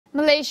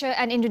Malaysia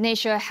and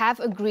Indonesia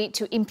have agreed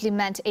to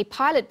implement a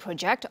pilot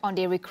project on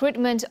the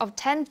recruitment of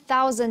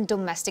 10,000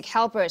 domestic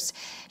helpers.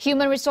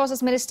 Human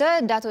Resources Minister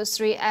Datuk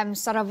Sri M.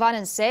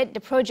 Saravanan said the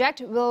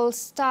project will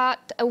start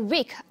a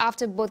week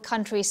after both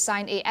countries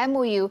signed a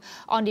MOU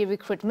on the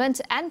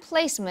recruitment and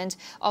placement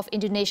of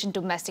Indonesian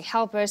domestic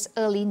helpers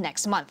early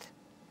next month.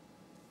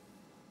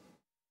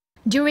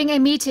 During a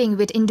meeting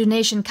with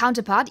Indonesian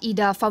counterpart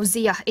Ida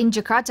Fauziah in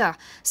Jakarta,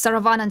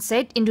 Saravanan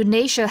said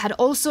Indonesia had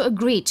also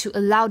agreed to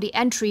allow the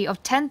entry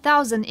of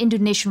 10,000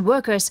 Indonesian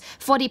workers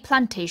for the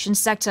plantation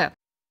sector.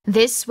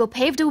 This will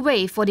pave the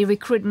way for the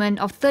recruitment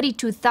of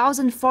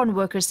 32,000 foreign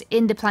workers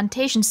in the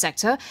plantation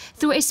sector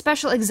through a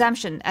special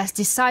exemption as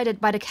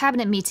decided by the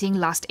cabinet meeting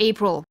last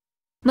April.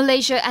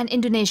 Malaysia and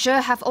Indonesia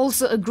have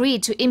also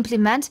agreed to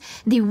implement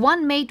the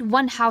one maid,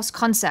 one house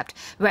concept,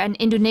 where an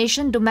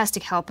Indonesian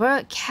domestic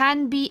helper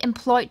can be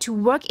employed to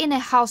work in a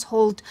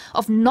household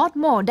of not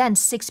more than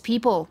 6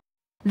 people.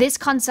 This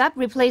concept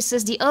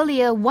replaces the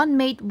earlier one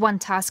maid, one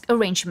task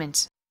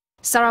arrangement.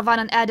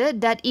 Saravanan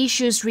added that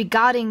issues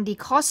regarding the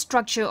cost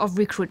structure of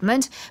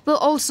recruitment will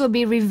also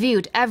be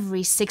reviewed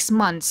every 6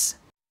 months.